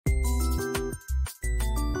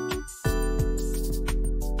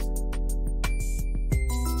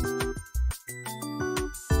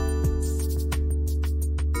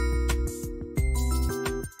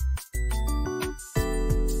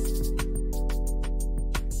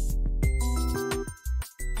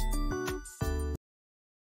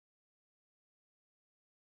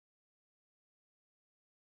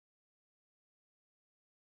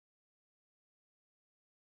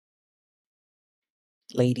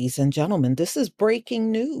Ladies and gentlemen, this is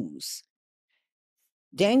breaking news.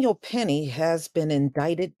 Daniel Penny has been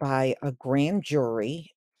indicted by a grand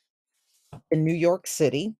jury in New York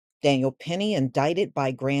City. Daniel Penny indicted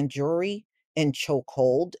by grand jury in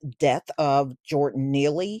chokehold, death of Jordan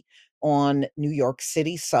Neely on New York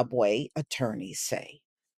City subway, attorneys say.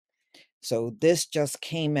 So this just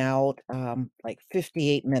came out like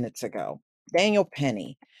 58 minutes ago. Daniel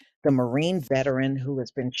Penny, the Marine veteran who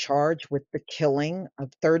has been charged with the killing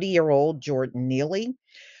of 30-year-old Jordan Neely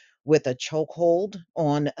with a chokehold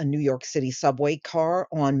on a New York City subway car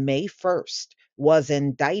on May 1st, was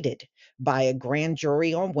indicted by a grand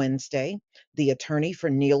jury on Wednesday. The attorney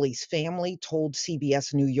for Neely's family told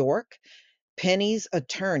CBS New York. Penny's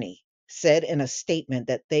attorney said in a statement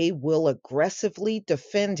that they will aggressively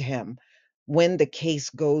defend him when the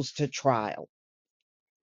case goes to trial.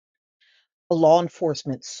 A law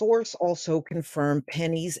enforcement source also confirmed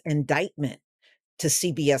Penny's indictment to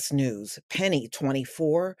CBS News. Penny,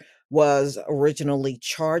 24, was originally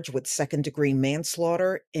charged with second-degree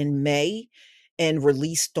manslaughter in May and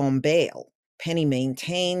released on bail. Penny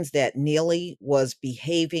maintains that Neely was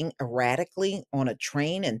behaving erratically on a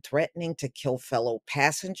train and threatening to kill fellow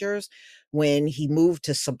passengers when he moved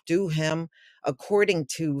to subdue him, according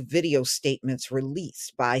to video statements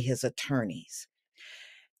released by his attorneys.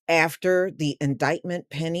 After the indictment,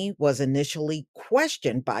 Penny was initially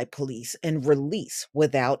questioned by police and released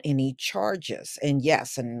without any charges. And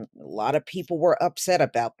yes, and a lot of people were upset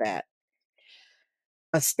about that.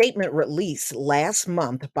 A statement released last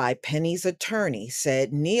month by Penny's attorney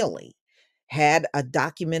said Neely had a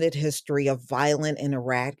documented history of violent and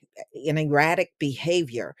erratic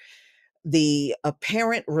behavior, the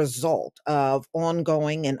apparent result of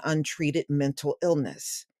ongoing and untreated mental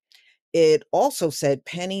illness. It also said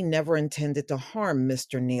Penny never intended to harm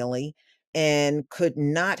Mr. Neely and could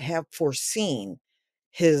not have foreseen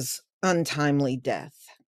his untimely death.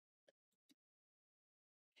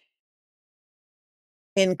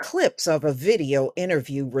 In clips of a video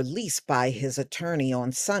interview released by his attorney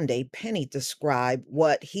on Sunday, Penny described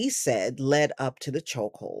what he said led up to the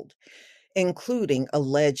chokehold, including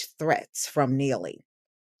alleged threats from Neely.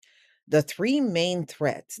 The three main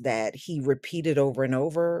threats that he repeated over and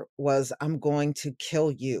over was, "I'm going to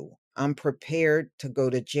kill you. I'm prepared to go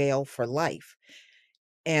to jail for life,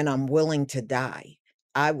 and I'm willing to die."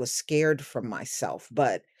 I was scared for myself,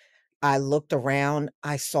 but I looked around,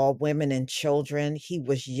 I saw women and children. He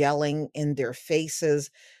was yelling in their faces,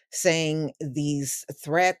 saying these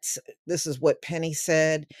threats. This is what Penny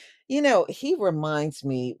said. He reminds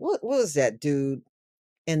me, what was that dude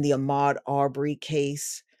in the Ahmaud Arbery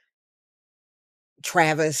case?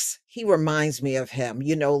 Travis, he reminds me of him,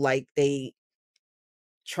 like they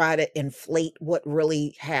try to inflate what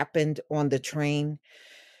really happened on the train.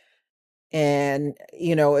 And,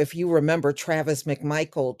 if you remember, Travis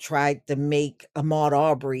McMichael tried to make Ahmaud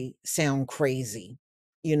Arbery sound crazy.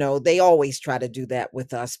 They always try to do that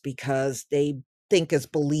with us because they think it's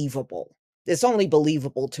believable. It's only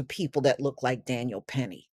believable to people that look like Daniel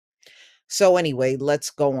Penny. So anyway,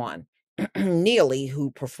 let's go on. Neely,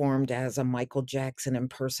 who performed as a Michael Jackson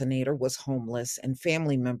impersonator, was homeless, and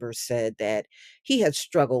family members said that he had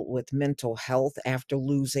struggled with mental health after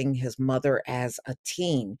losing his mother as a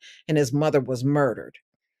teen, and his mother was murdered.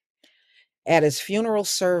 At his funeral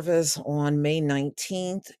service on May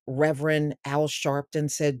 19th, Reverend Al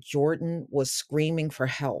Sharpton said Jordan was screaming for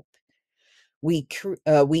help. We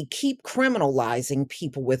keep criminalizing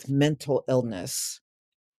people with mental illness.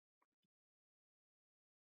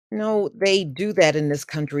 No, they do that in this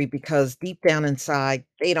country because deep down inside,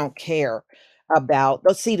 they don't care about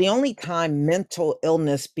see, the only time mental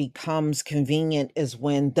illness becomes convenient is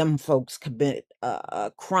when them folks commit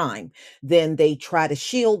a crime. Then they try to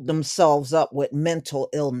shield themselves up with mental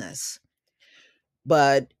illness.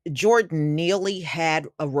 But Jordan Neely had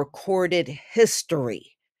a recorded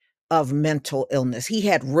history of mental illness. He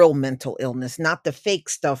had real mental illness, not the fake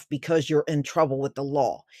stuff because you're in trouble with the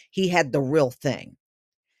law. He had the real thing.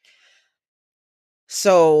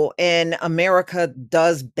 So, and America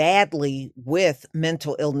does badly with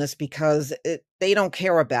mental illness because they don't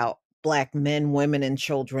care about Black men, women, and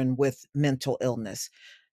children with mental illness.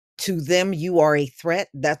 To them, you are a threat.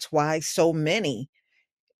 That's why so many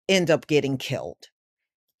end up getting killed.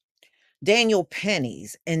 Daniel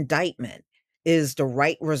Penny's indictment is the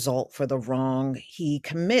right result for the wrong he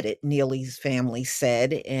committed, Neely's family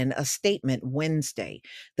said in a statement Wednesday.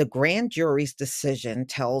 The grand jury's decision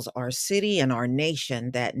tells our city and our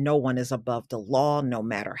nation that no one is above the law, no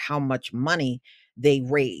matter how much money they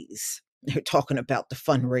raise. They're talking about the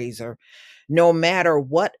fundraiser, no matter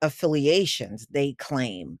what affiliations they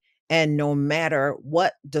claim. and no matter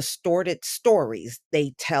what distorted stories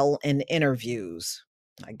they tell in interviews.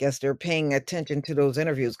 I guess they're paying attention to those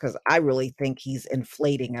interviews because I really think he's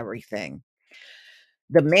inflating everything.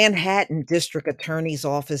 The Manhattan District Attorney's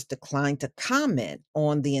Office declined to comment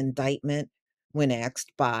on the indictment when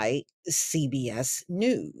asked by CBS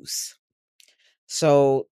News.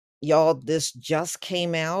 So, y'all, this just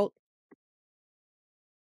came out,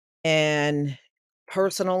 and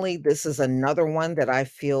personally, this is another one that I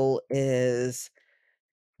feel is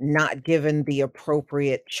not given the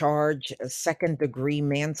appropriate charge. A second-degree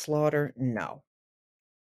manslaughter? No.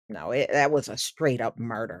 No, that was a straight up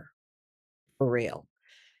murder, for real.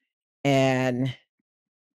 And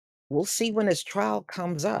we'll see when his trial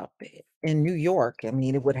comes up in New York. I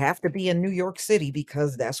mean, it would have to be in New York City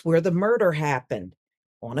because that's where the murder happened,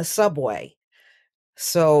 on a subway.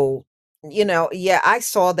 So, yeah, I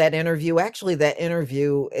saw that interview. Actually, that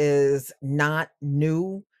interview is not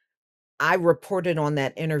new. I reported on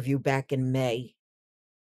that interview back in May.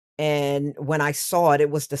 And when I saw it,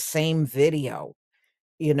 it was the same video.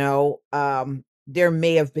 There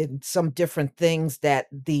may have been some different things that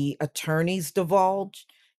the attorneys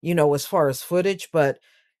divulged, as far as footage, but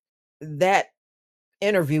that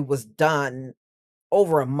interview was done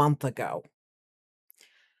over a month ago.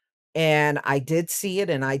 And I did see it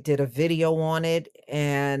and I did a video on it.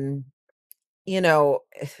 And, you know,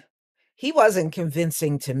 he wasn't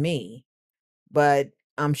convincing to me, but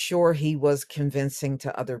I'm sure he was convincing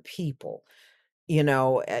to other people.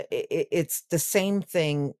 It's the same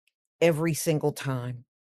thing every single time,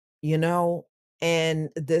 you know, and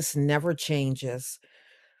this never changes.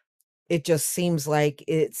 It just seems like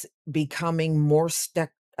it's becoming more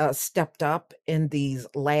stepped up in these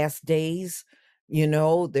last days.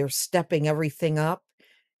 They're stepping everything up,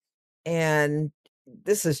 and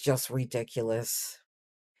this is just ridiculous.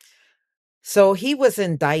 So he was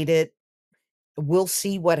indicted. We'll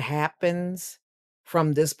see what happens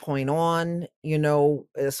from this point on,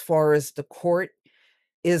 as far as the court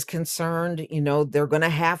is concerned. They're going to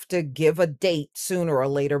have to give a date sooner or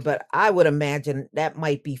later, but I would imagine that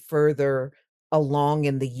might be further along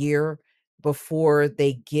in the year before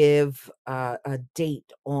they give a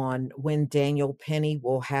date on when Daniel Penny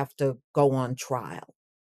will have to go on trial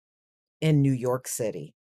in New York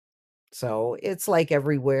City. So it's like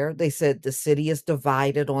everywhere. They said the city is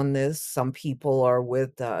divided on this. Some people are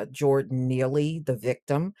with Jordan Neely, the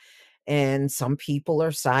victim, and some people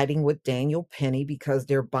are siding with Daniel Penny because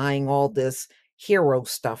they're buying all this hero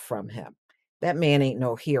stuff from him. That man ain't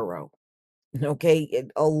no hero. Okay.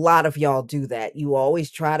 A lot of y'all do that. You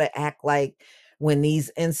always try to act like when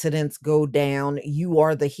these incidents go down, you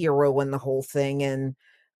are the hero in the whole thing. And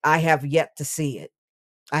I have yet to see it.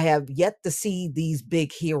 I have yet to see these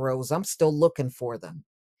big heroes. I'm still looking for them.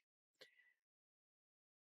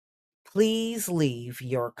 Please leave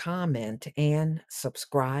your comment and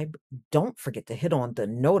subscribe. Don't forget to hit on the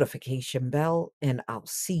notification bell, and I'll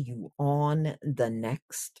see you on the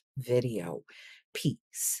next video.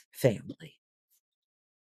 Peace, family.